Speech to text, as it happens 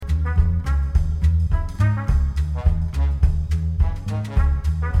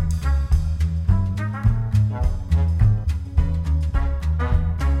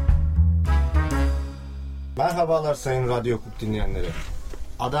Merhabalar sayın RadyoHukuk dinleyenleri.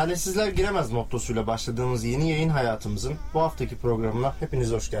 Adaletsizler giremez mottosuyla başladığımız yeni yayın hayatımızın bu haftaki programına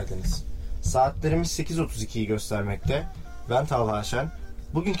hepiniz hoş geldiniz. Saatlerimiz 8.32'yi göstermekte. Ben Talha Şen.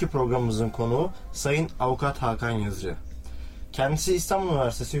 Bugünkü programımızın konuğu sayın Avukat Hakan Yazıcı. Kendisi İstanbul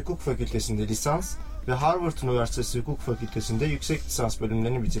Üniversitesi Hukuk Fakültesi'nde lisans ve Harvard Üniversitesi Hukuk Fakültesi'nde yüksek lisans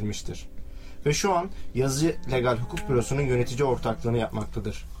bölümlerini bitirmiştir. Ve şu an Yazıcı Legal Hukuk Bürosu'nun yönetici ortaklığını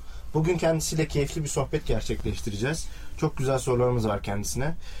yapmaktadır. Bugün kendisiyle keyifli bir sohbet gerçekleştireceğiz. Çok güzel sorularımız var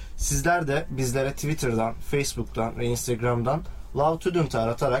kendisine. Sizler de bizlere Twitter'dan, Facebook'tan ve Instagram'dan Love Student'ı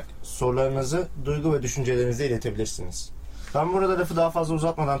aratarak sorularınızı, duygu ve düşüncelerinizi iletebilirsiniz. Ben burada lafı daha fazla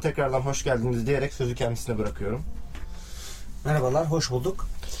uzatmadan tekrardan hoş geldiniz diyerek sözü kendisine bırakıyorum. Merhabalar, hoş bulduk.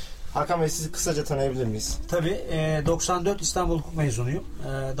 Hakan Bey, sizi kısaca tanıyabilir miyiz? Tabii, 94 İstanbul Hukuk mezunuyum.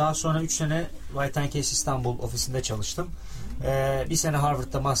 Daha sonra 3 sene White & Case İstanbul ofisinde çalıştım. Bir sene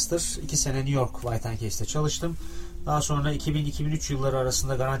Harvard'da master, 2 sene New York White & Case'de çalıştım. Daha sonra 2000-2003 yılları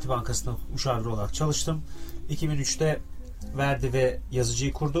arasında Garanti Bankası'nda müşavir olarak çalıştım. 2003'te Verdi ve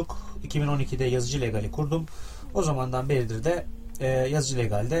Yazıcı'yı kurduk. 2012'de Yazıcı Legal'i kurdum. O zamandan beridir de Yazıcı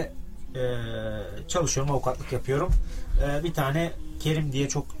Legal'de çalışıyorum, avukatlık yapıyorum. Bir tane Kerim diye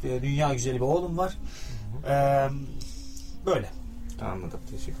çok dünya güzeli bir oğlum var. Böyle. Anladım,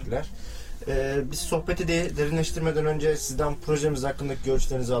 teşekkürler. Biz sohbeti derinleştirmeden önce sizden projemiz hakkındaki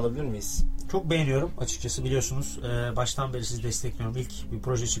görüşlerinizi alabilir miyiz? Çok beğeniyorum açıkçası, biliyorsunuz. Baştan beri sizi destekliyorum. İlk bir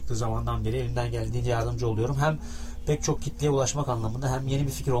proje çıktığı zamandan beri elimden geldiğince yardımcı oluyorum. Hem pek çok kitleye ulaşmak anlamında hem yeni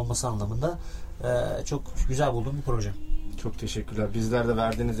bir fikir olması anlamında çok güzel bulduğum bir proje. Çok teşekkürler. Bizler de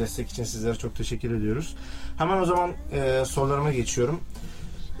verdiğiniz destek için sizlere çok teşekkür ediyoruz. Hemen o zaman sorularıma geçiyorum.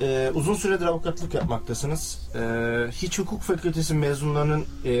 Uzun süredir avukatlık yapmaktasınız. Hiç hukuk fakültesi mezunlarının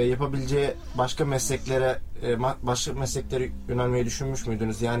yapabileceği başka mesleklere yönelmeyi düşünmüş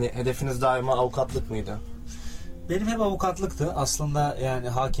müydünüz? Yani hedefiniz daima avukatlık mıydı? Benim hep avukatlıktı. Aslında yani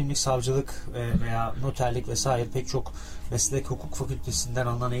hakimlik, savcılık veya noterlik vesaire pek çok meslek hukuk fakültesinden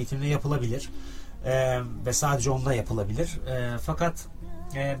alınan eğitimle yapılabilir. Ve sadece onunla yapılabilir. Fakat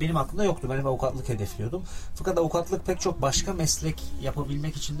benim aklımda yoktu. Ben avukatlık hedefliyordum. Fakat avukatlık pek çok başka meslek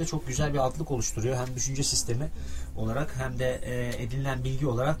yapabilmek için de çok güzel bir altlık oluşturuyor. Hem düşünce sistemi olarak hem de edinilen bilgi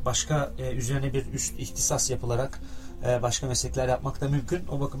olarak başka üzerine bir üst ihtisas yapılarak başka meslekler yapmak da mümkün.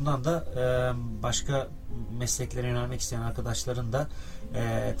 O bakımdan da başka mesleklere yönelmek isteyen arkadaşların da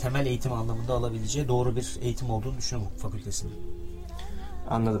temel eğitim anlamında alabileceği doğru bir eğitim olduğunu düşünüyorum hukuk fakültesinin.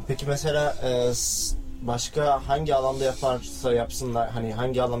 Anladım. Peki mesela başka hangi alanda yaparsa yapsınlar, hani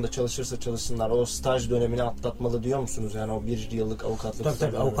hangi alanda çalışırsa çalışsınlar o staj dönemini atlatmalı diyor musunuz? Yani o bir yıllık avukatlık.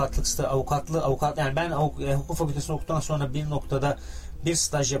 Tabii avukat yani ben hukuk fakültesini okuduktan sonra bir noktada bir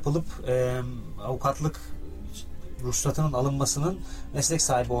staj yapılıp avukatlık ruhsatının alınmasının meslek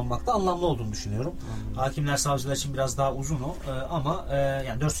sahibi olmakta anlamlı olduğunu düşünüyorum. Hakimler, savcılar için biraz daha uzun o ama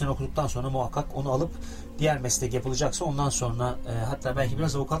yani 4 sene okuduktan sonra muhakkak onu alıp diğer meslek yapılacaksa ondan sonra hatta belki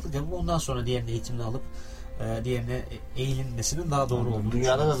biraz avukatlık yapıp ondan sonra diğerine eğitimini alıp diğerine eğilinmesinin daha doğru olduğunu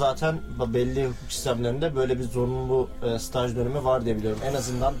Dünyada da zaten belli hukuk sistemlerinde böyle bir zorunlu staj dönemi var diye biliyorum. En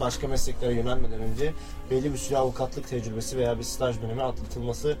azından başka mesleklere yönelmeden önce belli bir süre avukatlık tecrübesi veya bir staj dönemi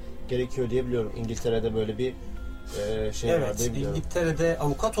atlatılması gerekiyor diye biliyorum. İngiltere'de böyle bir evet, var diye biliyorum. İngiltere'de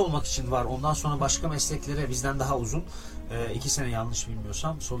avukat olmak için var. Ondan sonra başka mesleklere bizden daha uzun. 2 sene yanlış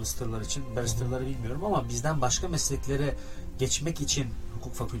bilmiyorsam solicitorlar için, barristerları bilmiyorum ama bizden başka mesleklere geçmek için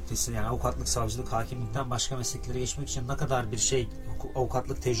hukuk fakültesi yani avukatlık, savcılık, hakimlikten başka mesleklere geçmek için ne kadar bir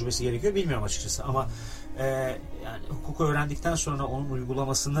avukatlık tecrübesi gerekiyor bilmiyorum açıkçası ama yani hukuku öğrendikten sonra onun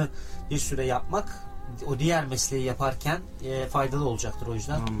uygulamasını bir süre yapmak o diğer mesleği yaparken faydalı olacaktır. O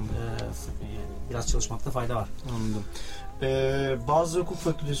yüzden biraz çalışmakta fayda var. Anladım. Bazı hukuk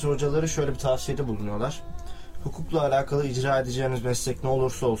fakültesi hocaları şöyle bir tavsiyede bulunuyorlar. Hukukla alakalı icra edeceğiniz meslek ne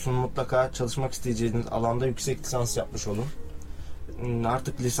olursa olsun mutlaka çalışmak isteyeceğiniz alanda yüksek lisans yapmış olun.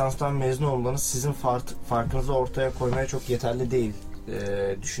 Artık lisanstan mezun olmanız sizin farkınızı ortaya koymaya çok yeterli değil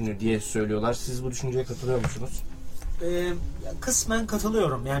düşünür diye söylüyorlar. Siz bu düşünceye katılıyor musunuz? Kısmen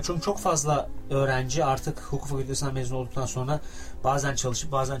katılıyorum. Yani çünkü çok fazla öğrenci artık hukuk fakültesinden mezun olduktan sonra bazen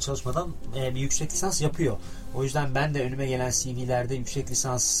çalışıp bazen çalışmadan bir yüksek lisans yapıyor. O yüzden ben de önüme gelen CV'lerde yüksek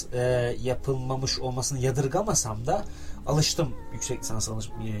lisans yapılmamış olmasını yadırgamasam da alıştım yüksek lisans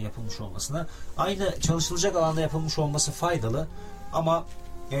yapılmış olmasına. Aynı çalışılacak alanda yapılmış olması faydalı ama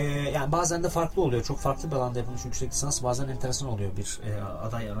yani bazen de farklı oluyor. Çok farklı bir alanda yapılmış yüksek lisans bazen enteresan oluyor bir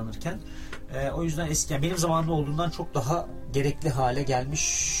aday aranırken. O yüzden yani benim zamanımda olduğundan çok daha gerekli hale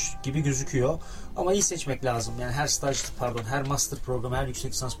gelmiş gibi gözüküyor. Ama iyi seçmek lazım. Yani her master programı, her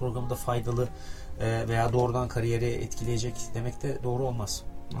yüksek lisans programı da faydalı veya doğrudan kariyeri etkileyecek demek de doğru olmaz.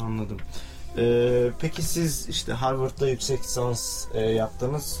 Anladım. Peki siz işte Harvard'da yüksek lisans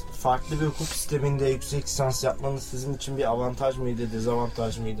yaptınız. Farklı bir hukuk sisteminde yüksek lisans yapmanız sizin için bir avantaj mıydı,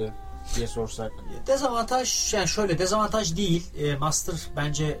 dezavantaj mıydı diye sorsak? Dezavantaj, yani şöyle, dezavantaj değil. Master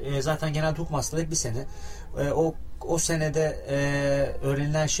bence zaten genel hukuk master'ı bir sene. O senede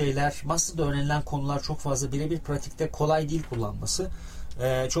öğrenilen şeyler, master'da öğrenilen konular çok fazla, birebir pratikte kolay değil kullanması.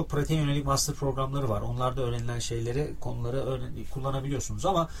 Çok pratiğe yönelik master programları var. Onlarda öğrenilen şeyleri, konuları kullanabiliyorsunuz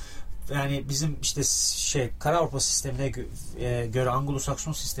ama yani bizim işte Kara Avrupa sistemine göre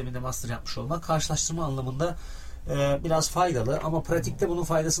Anglo-Sakson sisteminde master yapmış olmak karşılaştırma anlamında biraz faydalı ama pratikte bunun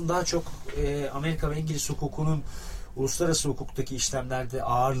faydasını daha çok Amerika ve İngiliz hukukunun uluslararası hukuktaki işlemlerde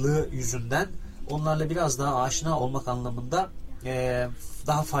ağırlığı yüzünden onlarla biraz daha aşina olmak anlamında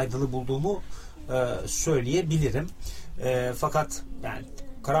daha faydalı bulduğumu söyleyebilirim. Fakat yani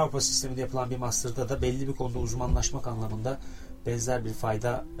Kara Avrupa sisteminde yapılan bir master'da da belli bir konuda uzmanlaşmak anlamında benzer bir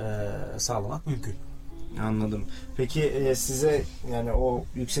fayda sağlamak mümkün. Anladım. Peki size yani o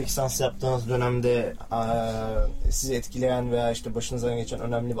yüksek lisans yaptığınız dönemde sizi etkileyen veya işte başınızdan geçen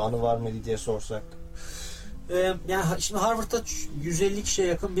önemli bir anı var mıydı diye sorsak? Yani şimdi Harvard'da 150 kişiye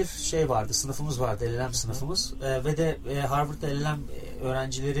yakın bir şey vardı, sınıfımız vardı, LLM sınıfımız ve de Harvard'da LLM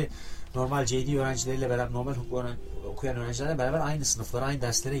öğrencileri normal JD öğrencileriyle beraber, normal hukuk okuyan öğrencilerle beraber aynı sınıflara, aynı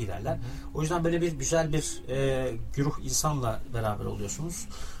derslere girerler. O yüzden böyle bir güzel bir güruh insanla beraber oluyorsunuz.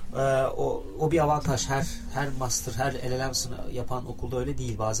 O bir avantaj. Her master, her LLM yapan okulda öyle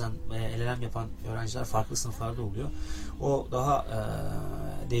değil. Bazen LLM yapan öğrenciler farklı sınıflarda oluyor. O daha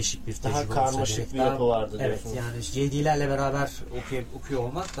değişik bir tecrübe. Daha karmaşık bir yapı vardı diyorsunuz. Evet, yani JD'lerle beraber okuyor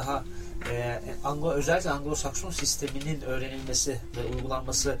olmak daha özellikle Anglo-Sakson sisteminin öğrenilmesi ve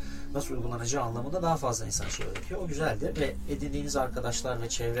uygulanması, nasıl uygulanacağı anlamında daha fazla insan öğretiyor. O güzeldi ve edindiğiniz arkadaşlar ve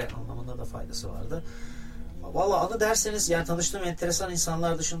çevre anlamında da faydası vardı. Valla anı derseniz, yani tanıştığım enteresan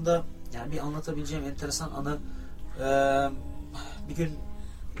insanlar dışında yani bir anlatabileceğim enteresan anı, bir gün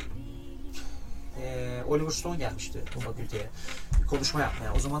Oliver Stone gelmişti fakülteye konuşma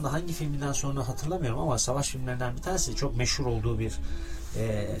yapmaya. O zaman da hangi filminden sonra hatırlamıyorum ama savaş filmlerinden bir tanesi, çok meşhur olduğu bir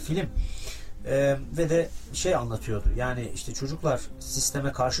film. Ve de anlatıyordu. Yani işte çocuklar,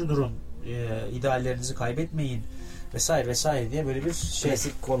 sisteme karşı durun, ideallerinizi kaybetmeyin vesaire vesaire diye böyle bir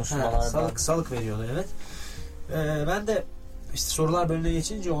klasik konuşmalardan salık veriyordu, evet. Ben de işte sorular bölümüne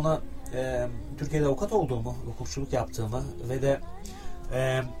geçince ona Türkiye'de avukat olduğumu, hukukçuluk yaptığımı ve de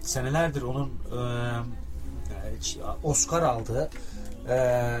senelerdir onun Oscar aldığı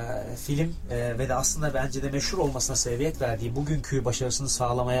film ve de aslında bence de meşhur olmasına sebebiyet verdiği, bugünkü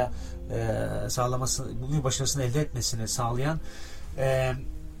başarısını bugün başarısını elde etmesini sağlayan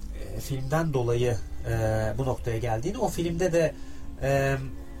filmden dolayı bu noktaya geldiğini, o filmde de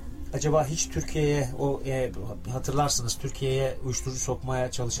acaba hiç Türkiye'ye hatırlarsınız, Türkiye'ye uyuşturucu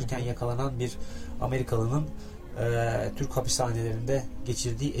sokmaya çalışırken yakalanan bir Amerikalının Türk hapishanelerinde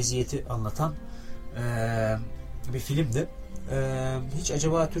geçirdiği eziyeti anlatan bir filmdi. Hiç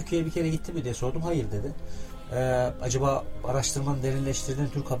acaba Türkiye'ye bir kere gitti mi diye sordum. Hayır dedi. Acaba araştırmanın derinleştirdiğin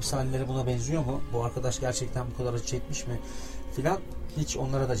Türk hapishaneleri buna benziyor mu? Bu arkadaş gerçekten bu kadar acı çekmiş mi? Filan. Hiç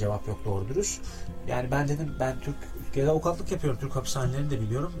onlara da cevap yok doğru dürüst. Yani ben dedim, ben Türkiye'de avukatlık yapıyorum. Türk hapishanelerini de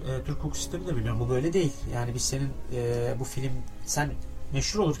biliyorum. Türk hukuk sistemini de biliyorum. Bu böyle değil. Yani biz senin bu film, sen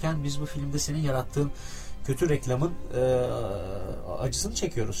meşhur olurken biz bu filmde senin yarattığın kötü reklamın acısını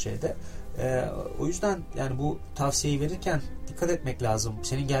çekiyoruz şeyde. O yüzden yani bu tavsiyeyi verirken dikkat etmek lazım.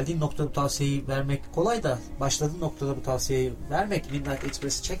 Senin geldiğin noktada bu tavsiyeyi vermek kolay da başladığın noktada bu tavsiyeyi vermek, Midnight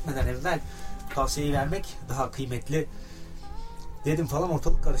Express'i çekmeden evvel bu tavsiyeyi vermek daha kıymetli dedim falan,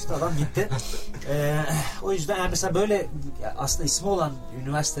 ortalık karıştı, adam gitti. O yüzden yani mesela böyle aslında ismi olan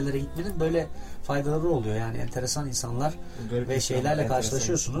üniversitelere gitmenin böyle faydaları oluyor. Yani enteresan insanlar ve şeylerle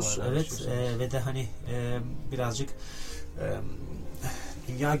karşılaşıyorsunuz. Evet, ve de hani birazcık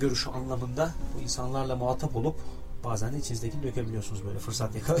dünya görüşü anlamında bu insanlarla muhatap olup bazen de içinizdekini dökebiliyorsunuz, böyle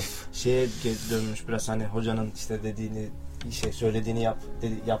fırsat yakalayıp. Şeye dönmüş biraz, hani hocanın işte dediğini, söylediğini yap,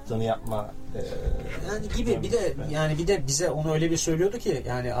 yaptığını yapma. Yani gibi bir de bize onu öyle bir söylüyordu ki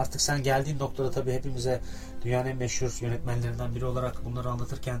yani artık sen geldiğin noktada tabii hepimize dünyanın en meşhur yönetmenlerinden biri olarak bunları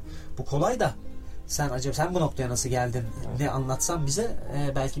anlatırken bu kolay da sen bu noktaya nasıl geldin? Evet. Ne anlatsan bize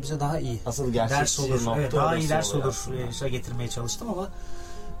belki bize daha iyi ders olur. Evet, daha iyi ders olur. Getirmeye çalıştım ama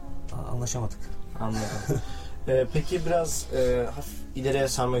anlaşamadık. Anladım. Peki biraz hafif ileriye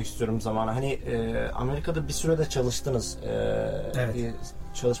sarmak istiyorum zamana. Hani Amerika'da bir sürede çalıştınız. Evet. Bir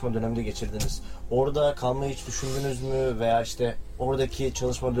çalışma döneminde geçirdiniz. Orada kalmayı hiç düşündünüz mü? Veya işte oradaki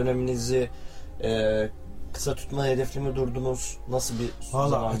çalışma döneminizi kısa tutma hedefli mi durdunuz? Nasıl bir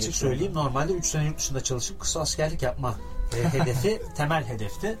zaman geçti? Açık söyleyeyim, normalde 3 sene yurt dışında çalışıp kısa askerlik yapma hedefi, temel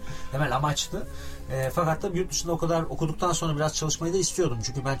hedefti, temel amaçtı. Fakat da yurt dışında o kadar okuduktan sonra biraz çalışmayı da istiyordum.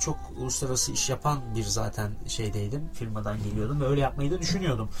 Çünkü ben çok uluslararası iş yapan bir zaten şeydeydim, firmadan geliyordum ve öyle yapmayı da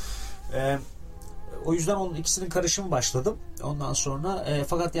düşünüyordum. O yüzden onun ikisinin karışımı başladım. Ondan sonra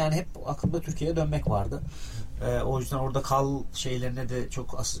fakat yani hep aklımda Türkiye'ye dönmek vardı. O yüzden orada kal şeylerine de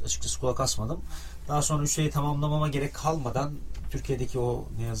çok açıkçası kulak asmadım. Daha sonra üsteyi tamamlamama gerek kalmadan Türkiye'deki o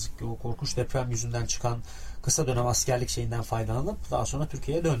ne yazık ki o korkunç deprem yüzünden çıkan kısa dönem askerlik şeyinden faydalanıp daha sonra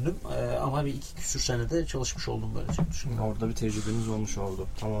Türkiye'ye döndüm. Ama bir 2 küsür senede çalışmış oldum böylece. Orada bir tecrübeniz olmuş oldu.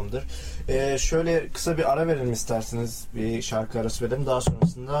 Tamamdır. Şöyle kısa bir ara verelim isterseniz. Bir şarkı arası verelim. Daha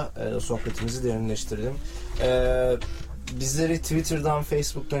sonrasında sohbetimizi derinleştirelim. Bizleri Twitter'dan,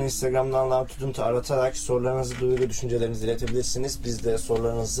 Facebook'tan, Instagram'dan RadyoHukuk'u aratarak sorularınızı, duygu ve düşüncelerinizi iletebilirsiniz. Biz de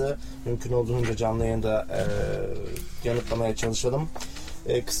sorularınızı mümkün olduğunca canlı yayında yanıtlamaya çalışalım.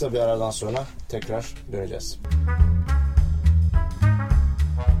 Kısa bir aradan sonra tekrar döneceğiz.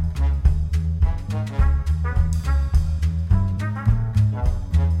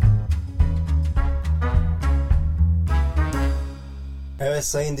 Evet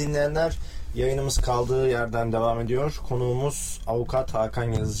sayın dinleyenler, yayınımız kaldığı yerden devam ediyor. Konuğumuz Avukat Hakan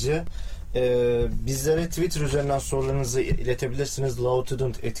Yazıcı. Bizlere Twitter üzerinden sorularınızı iletebilirsiniz.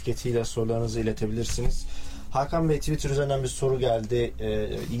 RadyoHukuk etiketiyle sorularınızı iletebilirsiniz. Hakan Bey, Twitter üzerinden bir soru geldi.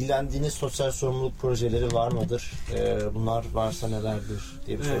 İlgilendiğiniz sosyal sorumluluk projeleri var mıdır? Bunlar varsa nelerdir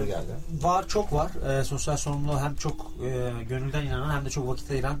diye bir soru geldi. Var, çok var. Sosyal sorumluluğa hem çok gönülden inanan hem de çok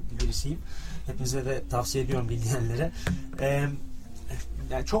vakit ayıran birisiyim. Hepinize de tavsiye ediyorum dinleyenlere.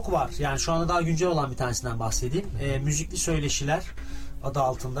 Yani çok var. Yani şu anda daha güncel olan bir tanesinden bahsedeyim. Müzikli söyleşiler adı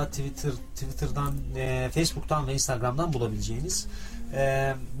altında Twitter'dan, Facebook'tan ve Instagram'dan bulabileceğiniz.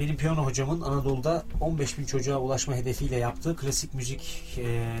 Benim piyano hocamın Anadolu'da 15.000 çocuğa ulaşma hedefiyle yaptığı klasik müzik,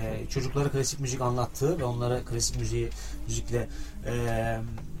 çocuklara klasik müzik anlattığı ve onlara klasik müzikle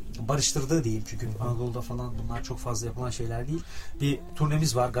barıştırdığı diyeyim. Çünkü Anadolu'da falan bunlar çok fazla yapılan şeyler değil. Bir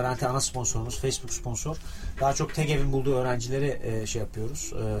turnemiz var. Garanti ana sponsorumuz. Facebook sponsor. Daha çok TEGEV'in bulduğu öğrencileri şey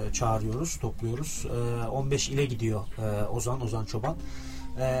yapıyoruz. Çağırıyoruz. Topluyoruz. 15 ile gidiyor Ozan Çoban.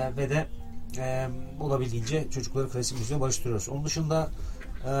 Ve de olabildiğince çocukları klasik müziğe barıştırıyoruz. Onun dışında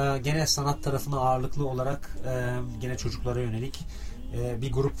gene sanat tarafına ağırlıklı olarak gene çocuklara yönelik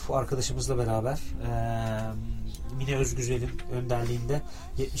bir grup arkadaşımızla beraber Mine Özgüzel'in önderliğinde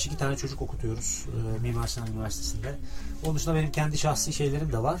 72 tane çocuk okutuyoruz Mimar Sinan Üniversitesi'nde. Onun dışında benim kendi şahsi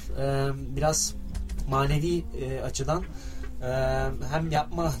şeylerim de var. Biraz manevi açıdan hem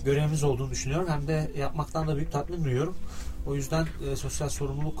yapma görevimiz olduğunu düşünüyorum hem de yapmaktan da büyük tatmin duyuyorum. O yüzden sosyal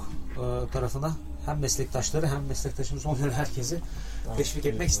sorumluluk tarafına hem meslektaşları hem meslektaşımız olmayan herkesi teşvik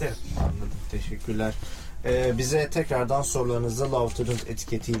etmek isterim. Anladım. Teşekkürler. Bize tekrardan sorularınızı RadyoHukuk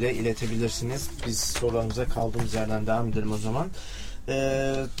etiketiyle iletebilirsiniz. Biz sorularımıza kaldığımız yerden devam edelim o zaman.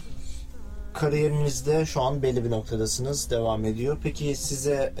 Kariyerinizde şu an belli bir noktadasınız. Devam ediyor. Peki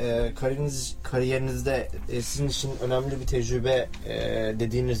size kariyerinizde sizin için önemli bir tecrübe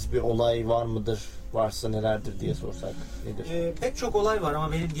dediğiniz bir olay var mıdır? Varsa nelerdir diye sorsak nedir? Pek çok olay var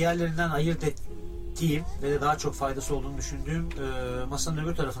ama benim diğerlerinden ayırt ettiğim ve de daha çok faydası olduğunu düşündüğüm masanın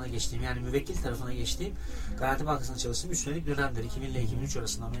öbür tarafına geçtiğim, yani müvekkil tarafına geçtiğim Garanti Bankası'nda çalıştığım 3 senelik dönemdir. 2000 ile 2003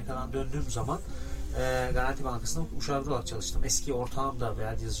 arasında Amerika'dan döndüğüm zaman Garanti Bankası'nda müşavir olarak çalıştım. Eski ortağım da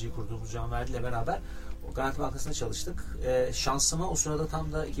veya yazıcıyı kurduğumuz Canverdi ile beraber o Garanti Bankası'nda çalıştık. Şansıma o sırada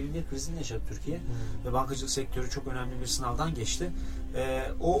tam da 2001 krizini yaşadı Türkiye. Ve bankacılık sektörü çok önemli bir sınavdan geçti.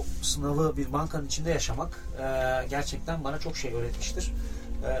 O sınavı bir bankanın içinde yaşamak gerçekten bana çok şey öğretmiştir.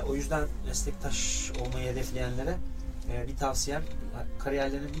 O yüzden meslektaş olmayı hedefleyenlere bir tavsiyem,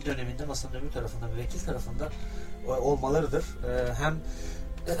 kariyerlerinin bir döneminde masanın öbür tarafında, müvekkil tarafında olmalarıdır. Hem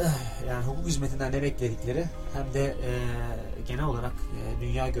yani hukuk hizmetinden ne bekledikleri hem de genel olarak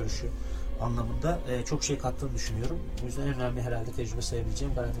dünya görüşü anlamında çok şey kattığını düşünüyorum. O yüzden en önemli herhalde tecrübe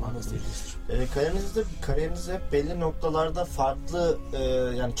sayabileceğim Garanti Bankası tecrübesidir. Kariyerinizde hep belli noktalarda farklı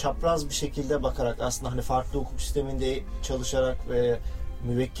yani çapraz bir şekilde bakarak aslında hani farklı hukuk sisteminde çalışarak ve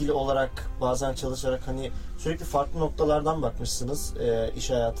müvekkil olarak bazen çalışarak hani sürekli farklı noktalardan bakmışsınız iş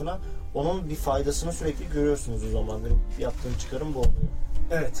hayatına. Onun bir faydasını sürekli görüyorsunuz o zaman. Benim yaptığım çıkarım bu oluyor.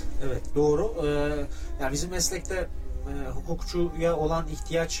 Evet doğru. Yani bizim meslekte hukukçuya olan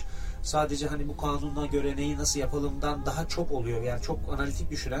ihtiyaç sadece hani bu kanuna göre neyi nasıl yapalımdan daha çok oluyor. Yani çok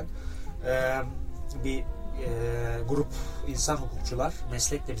analitik düşünen bir grup insan hukukçular.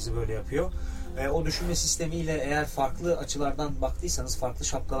 Meslek de bizi böyle yapıyor. O düşünme sistemiyle eğer farklı açılardan baktıysanız, farklı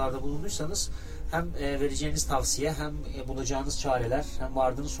şapkalarda bulunduysanız hem vereceğiniz tavsiye hem bulacağınız çareler hem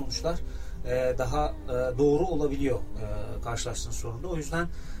vardığınız sonuçlar daha doğru olabiliyor karşılaştığınız sorunda. O yüzden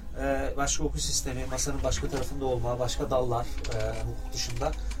başka hukuk sistemi, masanın başka tarafında olma, başka dallar hukuk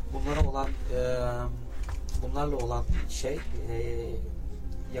dışında bunlarla olan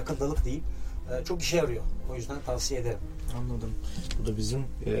yakındalık diyeyim, çok işe yarıyor. O yüzden tavsiye ederim. Anladım. Bu da bizim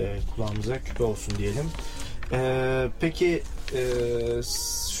kulağımıza küpe olsun diyelim. Peki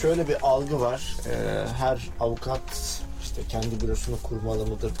şöyle bir algı var. Her avukat işte kendi bürosunu kurmalı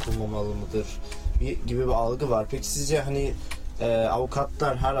mıdır, kurmamalı mıdır gibi bir algı var. Peki sizce hani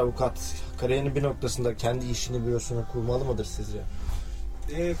her avukat kariyerinin bir noktasında kendi işini, bürosunu kurmalı mıdır sizce?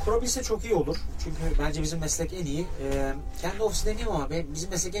 Kurabilse çok iyi olur. Çünkü bence bizim meslek en iyi. Kendi ofisi demeyeyim ama bizim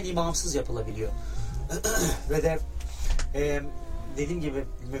meslek en iyi bağımsız yapılabiliyor. Ve de dediğim gibi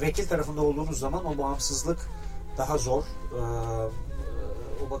müvekkil tarafında olduğunuz zaman o bağımsızlık daha zor.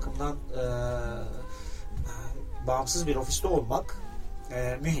 O bakımdan bağımsız bir ofiste olmak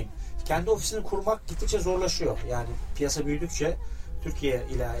mühim. Kendi ofisini kurmak gittikçe zorlaşıyor. Yani piyasa büyüdükçe, Türkiye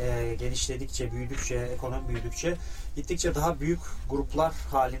ile genişledikçe, büyüdükçe, ekonomi büyüdükçe gittikçe daha büyük gruplar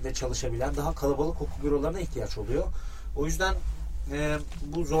halinde çalışabilen, daha kalabalık hukuk bürolarına ihtiyaç oluyor. O yüzden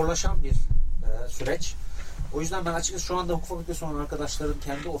bu zorlaşan bir süreç. O yüzden ben açıkçası şu anda hukuk fakültesi olan arkadaşların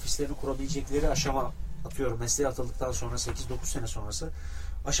kendi ofislerini kurabilecekleri aşama, atıyorum mesleğe atıldıktan sonra 8-9 sene sonrası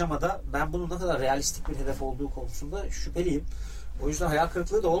aşamada ben bunun ne kadar realistik bir hedef olduğu konusunda şüpheliyim. O yüzden hayal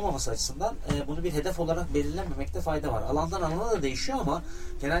kırıklığı da olmaması açısından bunu bir hedef olarak belirlenmemekte fayda var. Alandan alana da değişiyor ama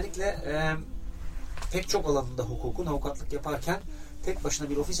genellikle pek çok alanında hukukun avukatlık yaparken tek başına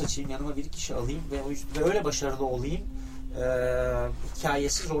bir ofis açayım, yanıma bir kişi alayım ve öyle başarılı olayım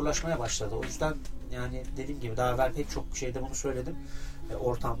hikayesi zorlaşmaya başladı. O yüzden yani dediğim gibi daha evvel pek çok şeyde bunu söyledim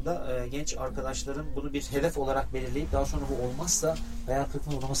ortamda. Genç arkadaşların bunu bir hedef olarak belirleyip daha sonra bu olmazsa hayal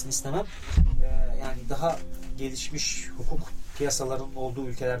kırıklığına uğramasını istemem. Yani daha gelişmiş hukuk piyasalarının olduğu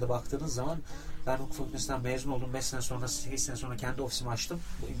ülkelerde baktığınız zaman ben hukuk fakültesinden mezun oldum. 5 sene sonra, 8 sene sonra kendi ofisimi açtım.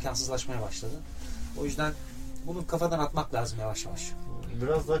 Bu imkansızlaşmaya başladı. O yüzden bunu kafadan atmak lazım yavaş yavaş.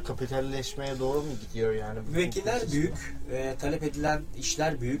 Biraz daha kapitalleşmeye doğru mu gidiyor yani? Müvekkiller büyük, talep edilen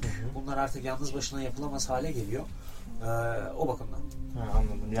işler büyük. Bunlar artık yalnız başına yapılamaz hale geliyor. O bakımdan.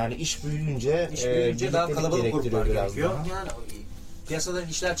 Anladım. Yani iş büyüyünce daha kalabalık gruplar gerekiyor. Daha. Yani piyasadan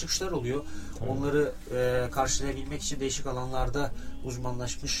işler çıkışlar oluyor. Tabii. Onları karşılayabilmek için değişik alanlarda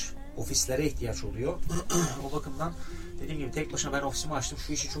uzmanlaşmış ofislere ihtiyaç oluyor. O bakımdan dediğim gibi tek başına ben ofisimi açtım,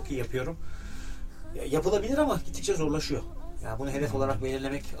 şu işi çok iyi yapıyorum. Yapılabilir ama gittikçe zorlaşıyor. Yani bunu hedef olarak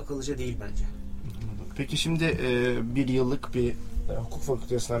belirlemek akıllıca değil bence. Peki şimdi bir yıllık bir hukuk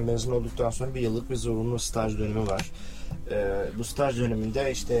fakültesinden mezun olduktan sonra bir yıllık bir zorunlu staj dönemi var. Bu staj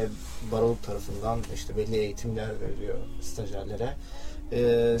döneminde işte baroluk tarafından işte belli eğitimler veriliyor stajyerlere.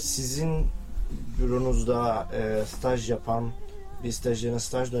 Sizin büronuzda staj yapan bir stajyerin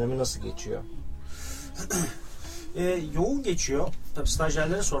staj dönemi nasıl geçiyor? Yoğun geçiyor. Tabii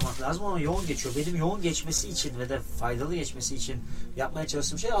stajyerlere sormak lazım ama yoğun geçiyor. Benim yoğun geçmesi için ve de faydalı geçmesi için yapmaya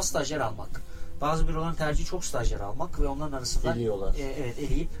çalıştığım şey az stajyer almak. Bazı büroların tercihi çok stajyer almak ve onların arasında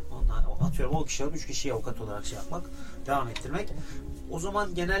eleyip atıyorum 10 kişi alıp 3 kişiyi avukat olarak yapmak, devam ettirmek. O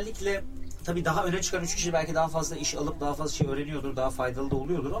zaman genellikle tabii daha öne çıkan 3 kişi belki daha fazla iş alıp daha fazla şey öğreniyordur, daha faydalı da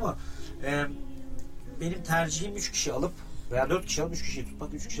oluyordur ama benim tercihim 3 kişi alıp veya 4 kişi alıp 3 kişiyi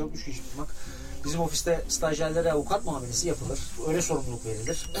tutmak, 3 kişi alıp 3 kişi tutmak. Bizim ofiste stajyerlere avukat muamelesi yapılır. Öyle sorumluluk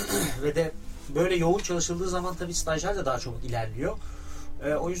verilir. Ve de böyle yoğun çalışıldığı zaman tabii stajyer de daha çok ilerliyor.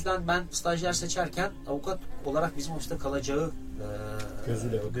 O yüzden ben stajyer seçerken avukat olarak bizim ofiste kalacağı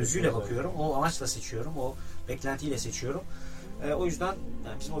gözüyle bakıyorum. O amaçla seçiyorum. O beklentiyle seçiyorum. O yüzden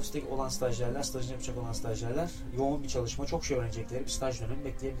yani bizim ofiste olan stajyerler, stajını yapacak olan stajyerler yoğun bir çalışma, çok şey öğrenecekleri bir staj dönemi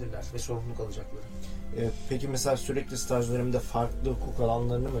bekleyebilirler ve sorumluluk alacakları. Peki mesela sürekli staj döneminde farklı hukuk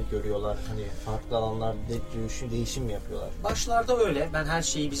alanlarını mı görüyorlar? Hani farklı alanlarda değişim mi yapıyorlar? Başlarda öyle. Ben her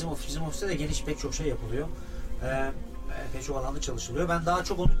şeyi bizim ofiste de geniş pek çok şey yapılıyor. Pek çok alanda çalışılıyor. Ben daha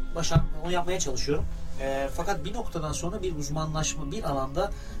çok onu yapmaya çalışıyorum. Fakat bir noktadan sonra bir uzmanlaşma, bir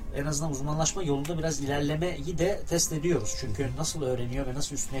alanda en azından uzmanlaşma yolunda biraz ilerlemeyi de test ediyoruz. Çünkü nasıl öğreniyor ve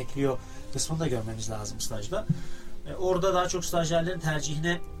nasıl üstüne ekliyor kısmını da görmemiz lazım stajda. Orada daha çok stajyerlerin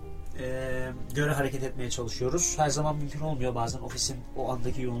tercihine göre hareket etmeye çalışıyoruz. Her zaman mümkün olmuyor. Bazen ofisin o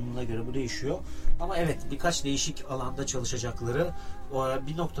andaki yoğunluğuna göre bu değişiyor. Ama evet, birkaç değişik alanda çalışacakları,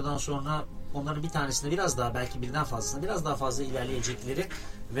 bir noktadan sonra onların bir tanesinde biraz daha, belki birden fazlasında biraz daha fazla ilerleyecekleri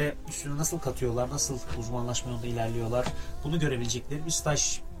ve üstüne nasıl katıyorlar, nasıl uzmanlaşma yolunda ilerliyorlar, bunu görebilecekleri bir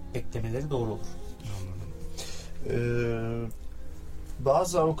staj beklemeleri doğru olur. Anladım.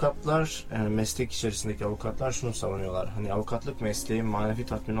 Bazı avukatlar, meslek içerisindeki avukatlar şunu savunuyorlar. Hani avukatlık mesleği manevi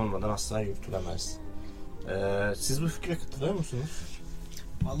tatmin olmadan asla yürütülemez. Siz bu fikre katılıyor musunuz?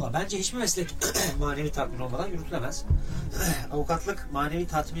 Vallahi bence hiçbir meslek manevi tatmin olmadan yürütülemez. Avukatlık manevi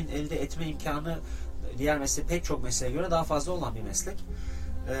tatmin elde etme imkanı diğer meslek, pek çok mesleğe göre daha fazla olan bir meslek.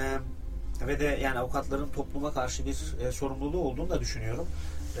 Ve de yani avukatların topluma karşı bir sorumluluğu olduğunu da düşünüyorum.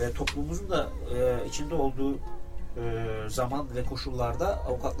 Toplumumuzun da içinde olduğu zaman ve koşullarda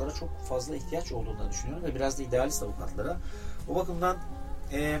avukatlara çok fazla ihtiyaç olduğunu da düşünüyorum ve biraz da idealist avukatlara. O bakımdan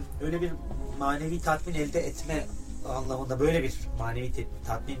öyle bir manevi tatmin elde etme anlamında böyle bir manevi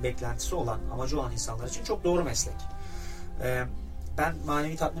tatmin beklentisi olan, amacı olan insanlar için çok doğru meslek. Ben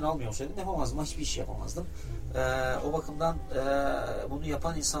manevi tatmin almıyor olsaydım yapamazdım, hiçbir iş yapamazdım. O bakımdan bunu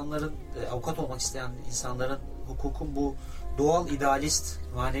yapan insanların, avukat olmak isteyen insanların hukukun bu doğal idealist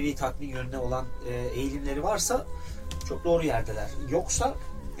manevi tatmin yönüne olan eğilimleri varsa çok doğru yerdeler. Yoksa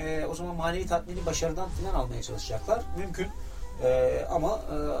o zaman manevi tatmini başarıdan falan almaya çalışacaklar. Mümkün. Ama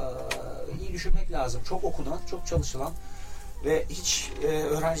iyi düşünmek lazım. Çok okunan, çok çalışılan ve hiç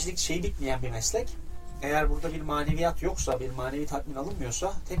öğrencilik şeyi bitmeyen bir meslek. Eğer burada bir maneviyat yoksa, bir manevi tatmin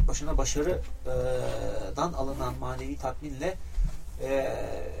alınmıyorsa, tek başına başarıdan alınan manevi tatminle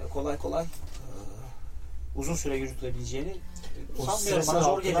kolay kolay uzun süre yürütülebileceğini sanmıyorum. Bana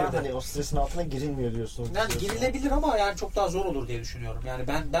zor gelirdi. Hani o stresin altına girilmiyor diyorsunuz. Yani girilebilir ama yani çok daha zor olur diye düşünüyorum. Yani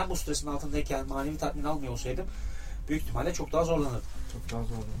ben bu stresin altındayken manevi tatmin almıyor olsaydım büyük ihtimalle çok daha zorlanırdım. Çok daha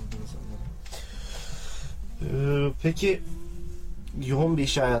zorlanırdınız, anladım. Peki yoğun bir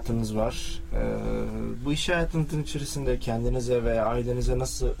iş hayatınız var. Bu iş hayatınızın içerisinde kendinize veya ailenize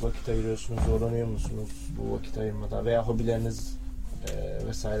nasıl vakit ayırıyorsunuz? Zorlanıyor musunuz bu vakit ayırmada? Veya hobileriniz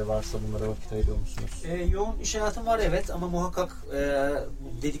vesaire varsa bunlara vakit ayırıyor musunuz? Yoğun iş hayatım var evet, ama muhakkak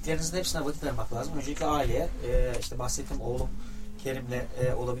dediklerinizin hepsine vakit ayırmak lazım. Öncelikle aileye, işte bahsettiğim oğlum Kerim'le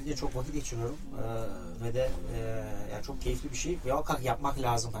olabildiğince çok vakit geçiriyorum ve de yani çok keyifli bir şey. Muhakkak yapmak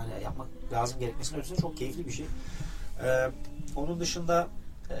lazım. Yani yapmak lazım gerekmesinin ötesinde çok keyifli bir şey. Onun dışında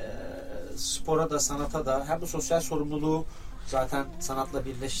spora da sanata da hem bu sosyal sorumluluğu zaten sanatla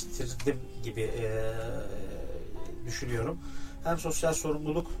birleştirdim gibi düşünüyorum. Hem sosyal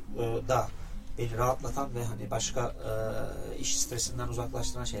sorumluluk da beni rahatlatan ve hani başka iş stresinden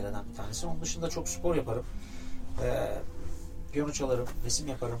uzaklaştıran şeylerden bir tanesi. Onun dışında çok spor yaparım. Piyano çalarım, resim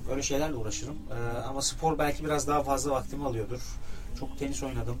yaparım. Öyle şeylerle uğraşırım. Ama spor belki biraz daha fazla vaktimi alıyordur. Çok tenis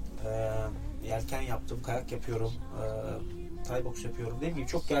oynadım. Yelken yaptım, kayak yapıyorum. Thai boks yapıyorum. Değil mi?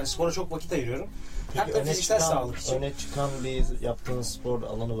 Çok yani spora çok vakit ayırıyorum. Peki hem de fiziksel sağlık için. Öne çıkan bir yaptığınız spor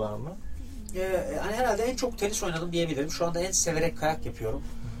alanı var mı? Hani herhalde en çok tenis oynadım diyebilirim. Şu anda en severek kayak yapıyorum.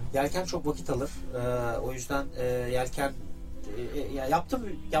 Yelken çok vakit alır. O yüzden yelken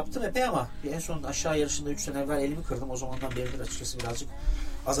yaptım epey ama en son aşağı yarışında 3 sene evvel elimi kırdım. O zamandan beridir açıkçası birazcık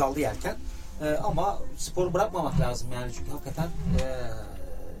azaldı yelken. Ama sporu bırakmamak lazım yani, çünkü hakikaten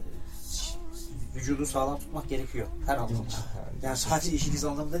vücudu sağlam tutmak gerekiyor her anlamda. Yani sadece işiniz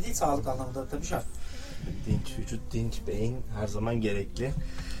anlamında değil, sağlık anlamında da tabii şart. Dinç vücut, dinç beyin her zaman gerekli.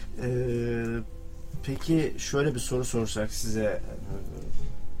 Peki şöyle bir soru sorsak size,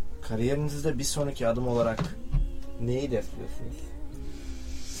 kariyerinizde bir sonraki adım olarak neyi hedefliyorsunuz?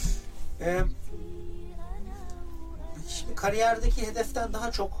 Şimdi kariyerdeki hedeften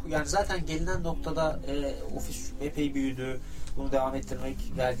daha çok, yani zaten gelinen noktada ofis epey büyüdü. Bunu devam ettirmek,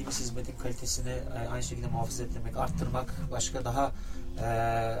 verdiğimiz hizmetin kalitesini aynı şekilde muhafaza ettirmek, arttırmak, başka daha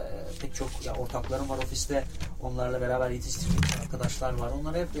pek çok ortaklarım var ofiste. Onlarla beraber yetiştirdiğim arkadaşlar var.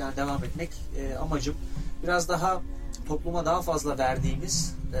 Onlara hep yani devam etmek amacım. Biraz daha topluma daha fazla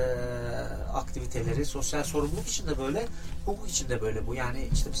verdiğimiz aktiviteleri, sosyal sorumluluk için de böyle, hukuk için de böyle bu. Yani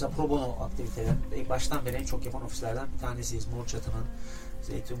işte mesela pro bono aktiviteler, baştan beri en çok yapan ofislerden bir tanesiyiz. Morçatı'nın,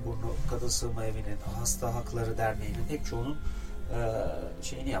 Zeytinburnu Kadın Sığınma Evi'nin, Hasta Hakları Derneği'nin pek çoğunun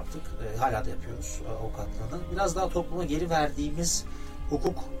şeyini yaptık. Hala da yapıyoruz avukatlığını. Biraz daha topluma geri verdiğimiz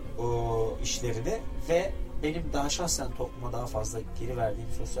hukuk işlerini ve benim daha şahsen topluma daha fazla geri verdiğim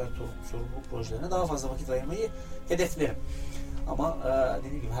sosyal sorumluluk projelerine daha fazla vakit ayırmayı hedeflerim. Ama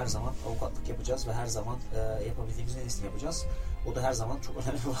dediğim gibi her zaman avukatlık yapacağız ve her zaman yapabildiğimiz en iyisini yapacağız. O da her zaman çok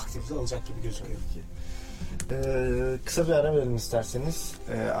önemli bir vaktimizi alacak gibi gözüküyor. Kısa bir ara verelim isterseniz.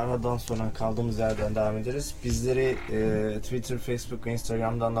 Aradan sonra kaldığımız yerden devam ederiz. Bizleri Twitter, Facebook ve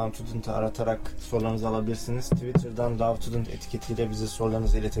Instagram'dan LavTudent'ı aratarak sorularınızı alabilirsiniz. Twitter'dan LavTudent etiketiyle bize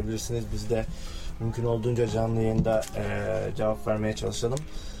sorularınızı iletebilirsiniz. Biz de mümkün olduğunca canlı yayında cevap vermeye çalışalım.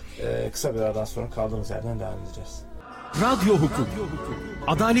 Kısa bir aradan sonra kaldığımız yerden devam edeceğiz. Radyo Hukuk.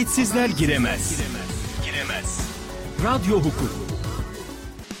 Adaletsizler giremez. Radyo Hukuk.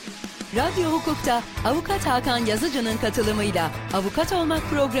 Radyo Hukuk'ta Avukat Hakan Yazıcı'nın katılımıyla Avukat Olmak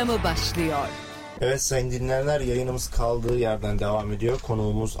programı başlıyor. Evet sayın dinleyenler, yayınımız kaldığı yerden devam ediyor.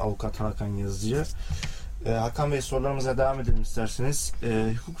 Konuğumuz Avukat Hakan Yazıcı. Hakan Bey, sorularımıza devam edelim isterseniz.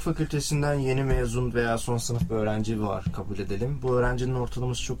 Hukuk fakültesinden yeni mezun veya son sınıf bir öğrenci var, kabul edelim. Bu öğrencinin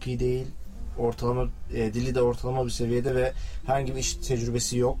ortalaması çok iyi değil. Dili de ortalama bir seviyede ve herhangi bir iş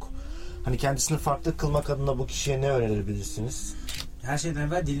tecrübesi yok. Hani kendisini farklı kılmak adına bu kişiye ne önerebilirsiniz? Her şeyden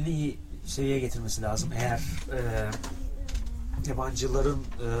evvel dilini iyi seviyeye getirmesi lazım. Eğer yabancıların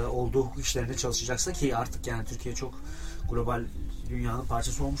olduğu hukuk işlerinde çalışacaksa, ki artık yani Türkiye çok global dünyanın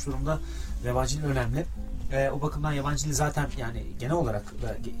parçası olmuş durumda. Yabancı dil önemli. O bakımdan yabancı dil zaten yani genel olarak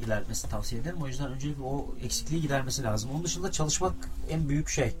da ilerlemesini tavsiye ederim. O yüzden öncelikle o eksikliği gidermesi lazım. Onun dışında çalışmak en büyük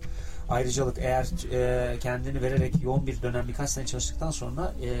şey. Ayrıcalık, eğer kendini vererek yoğun bir dönem birkaç sene çalıştıktan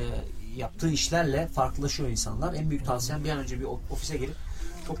sonra yaptığı işlerle farklılaşıyor insanlar. En büyük tavsiyem bir an önce bir ofise girip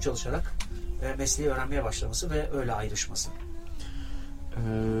çok çalışarak mesleği öğrenmeye başlaması ve öyle ayrışması.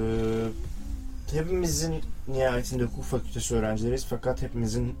 Hepimizin nihayetinde hukuk fakültesi öğrencileriyiz, fakat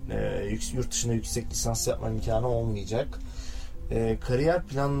hepimizin yurt dışında yüksek lisans yapma imkanı olmayacak. Kariyer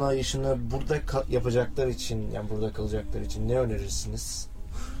planlayışını burada yapacaklar için, yani burada kalacaklar için ne önerirsiniz?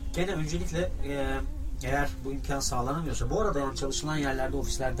 Gene öncelikle eğer bu imkan sağlanamıyorsa, bu arada yani çalışılan yerlerde,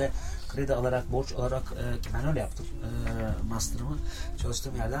 ofislerde kredi alarak, borç alarak, ben öyle yaptım, master'ımı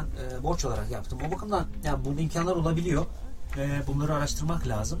çalıştığım yerden borç alarak yaptım. O bakımdan yani bu imkanlar olabiliyor. Bunları araştırmak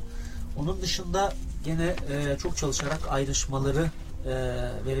lazım. Onun dışında gene çok çalışarak ayrışmaları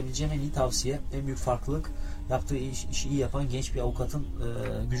verebileceğim en iyi tavsiye, en büyük farklılık, yaptığı işi iyi yapan genç bir avukatın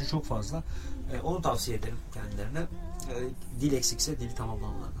gücü çok fazla. Onu tavsiye ederim kendilerine. Dil eksikse dili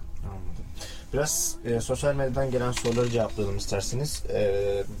tamamlamalarına. Anladım. Biraz sosyal medyadan gelen soruları cevaplayalım isterseniz.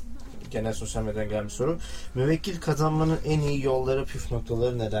 Genel sosyal medyadan gelen bir soru. Müvekkil kazanmanın en iyi yolları, püf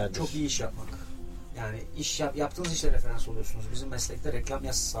noktaları nelerdir? Çok iyi iş yapmak. Yani yaptığınız işe referans oluyorsunuz. Bizim meslekte reklam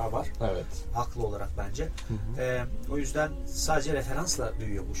yasağı var. Evet. Haklı olarak bence. O yüzden sadece referansla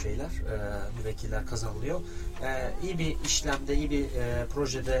büyüyor bu şeyler. Müvekkiller kazanılıyor. İyi bir işlemde, iyi bir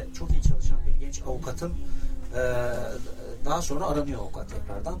projede çok iyi çalışan bir genç avukatın daha sonra aranıyor avukat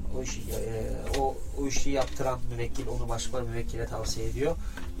tekrardan. O işi yaptıran müvekkil onu başka bir müvekkile tavsiye ediyor.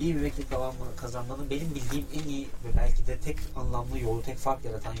 İyi müvekkil kazanmanın benim bildiğim en iyi ve belki de tek anlamlı yolu, tek fark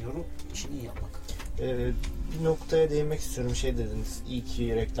yaratan yolu işini iyi yapmak. Bir noktaya değinmek istiyorum. Şey dediniz, iyi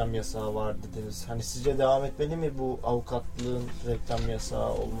ki reklam yasağı var dediniz. Hani sizce devam etmeli mi bu avukatlığın reklam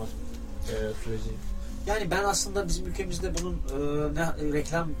yasağı olma süreci? Yani ben aslında bizim ülkemizde bunun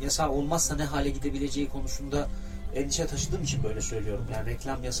reklam yasağı olmazsa ne hale gidebileceği konusunda endişe taşıdığım için böyle söylüyorum. Yani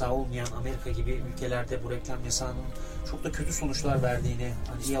reklam yasağı olmayan Amerika gibi ülkelerde bu reklam yasağının çok da kötü sonuçlar verdiğini,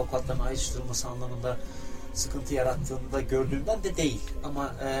 hani iyi avukatların ayrıştırılması anlamında sıkıntı yarattığını da gördüğümden de değil.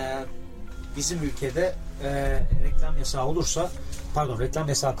 Ama bizim ülkede reklam yasağı olursa, reklam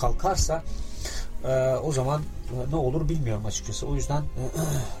yasağı kalkarsa o zaman ne olur bilmiyorum açıkçası. O yüzden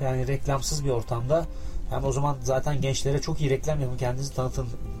yani reklamsız bir ortamda, hem o zaman zaten gençlere çok iyi reklam yapın, kendinizi tanıtın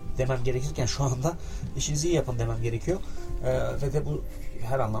demem gerekirken şu anda işinizi iyi yapın demem gerekiyor. Ve de bu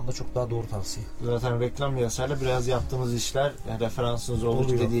her anlamda çok daha doğru tavsiye. Zaten reklam yasayla biraz yaptığımız işler, yani referansınız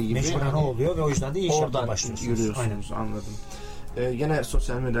oluyor dediği gibi. Mecburen oluyor ve o yüzden de iyi iş yapmaya başlıyorsunuz. Yürüyorsunuz. Aynen. Anladım. Gene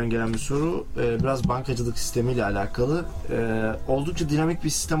sosyal medyadan gelen bir soru. Biraz bankacılık sistemiyle alakalı. Oldukça dinamik bir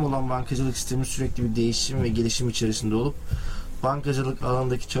sistem olan bankacılık sistemi sürekli bir değişim ve gelişim içerisinde olup bankacılık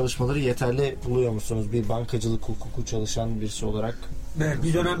alanındaki çalışmaları yeterli buluyor musunuz? Bir bankacılık hukuku çalışan birisi olarak. Evet,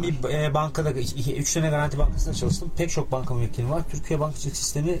 bir dönem bir bankada 3 sene Garanti Bankası'nda çalıştım. Pek çok banka müvekkili var. Türkiye bankacılık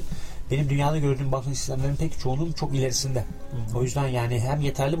sistemi benim dünyada gördüğüm bankacılık sistemlerinin pek çoğunun çok ilerisinde. O yüzden yani hem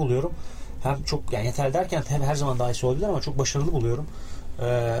yeterli buluyorum, hem çok, yani yeterli derken her zaman daha iyisi olabilir ama çok başarılı buluyorum.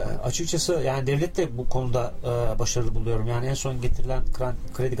 Açıkçası yani devlet de bu konuda başarılı buluyorum. Yani en son getirilen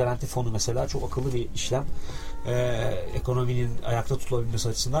kredi garanti fonu mesela çok akıllı bir işlem. Ekonominin ayakta tutulabilmesi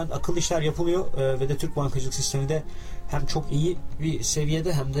açısından akıllı işler yapılıyor ve de Türk bankacılık sistemi de hem çok iyi bir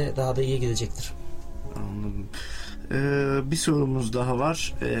seviyede hem de daha da iyiye gidecektir. Anladım. Bir sorumuz daha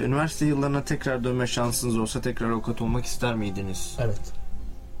var. Üniversite yıllarına tekrar dönme şansınız olsa tekrar avukat olmak ister miydiniz? Evet.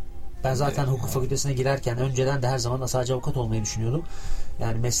 Ben zaten hukuk fakültesine girerken önceden de her zaman sadece avukat olmayı düşünüyordum.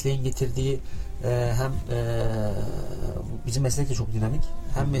 Yani mesleğin getirdiği hem bizim meslek de çok dinamik.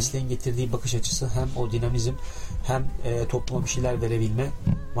 Hem mesleğin getirdiği bakış açısı, hem o dinamizm, hem topluma bir şeyler verebilme,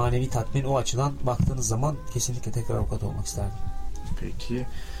 manevi tatmin, o açıdan baktığınız zaman kesinlikle tekrar avukat olmak isterdim. Peki.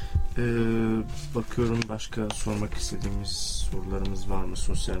 Bakıyorum başka sormak istediğimiz sorularımız var mı?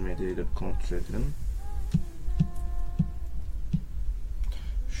 Sosyal medyayla bir kontrol edelim.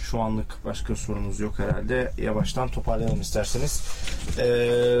 Şu anlık başka sorumuz yok herhalde. Yavaştan toparlayalım isterseniz.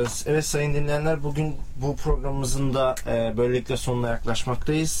 Evet sayın dinleyenler, bugün bu programımızın da böylelikle sonuna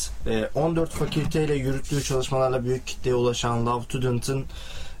yaklaşmaktayız. 14 fakülteyle yürüttüğü çalışmalarla büyük kitleye ulaşan Law Student'ın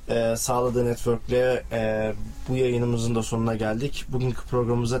sağladığı network'le bu yayınımızın da sonuna geldik. Bugünkü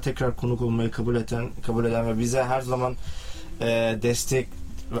programımıza tekrar konuk olmayı kabul eden ve bize her zaman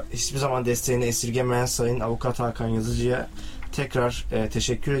hiçbir zaman desteğini esirgemeyen Sayın Avukat Hakan Yazıcı'ya tekrar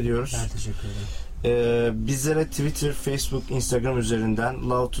teşekkür ediyoruz. Ben teşekkür ederim. Bizlere Twitter, Facebook, Instagram üzerinden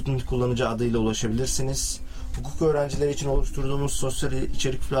RadyoHukuk kullanıcı adıyla ulaşabilirsiniz. Hukuk öğrencileri için oluşturduğumuz sosyal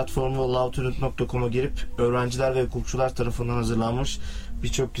içerik platformu RadyoHukuk.com'a girip öğrenciler ve hukukçular tarafından hazırlanmış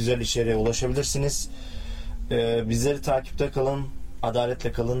birçok güzel içeriğe ulaşabilirsiniz. Bizleri takipte kalın,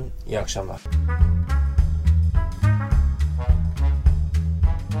 adaletle kalın. İyi akşamlar.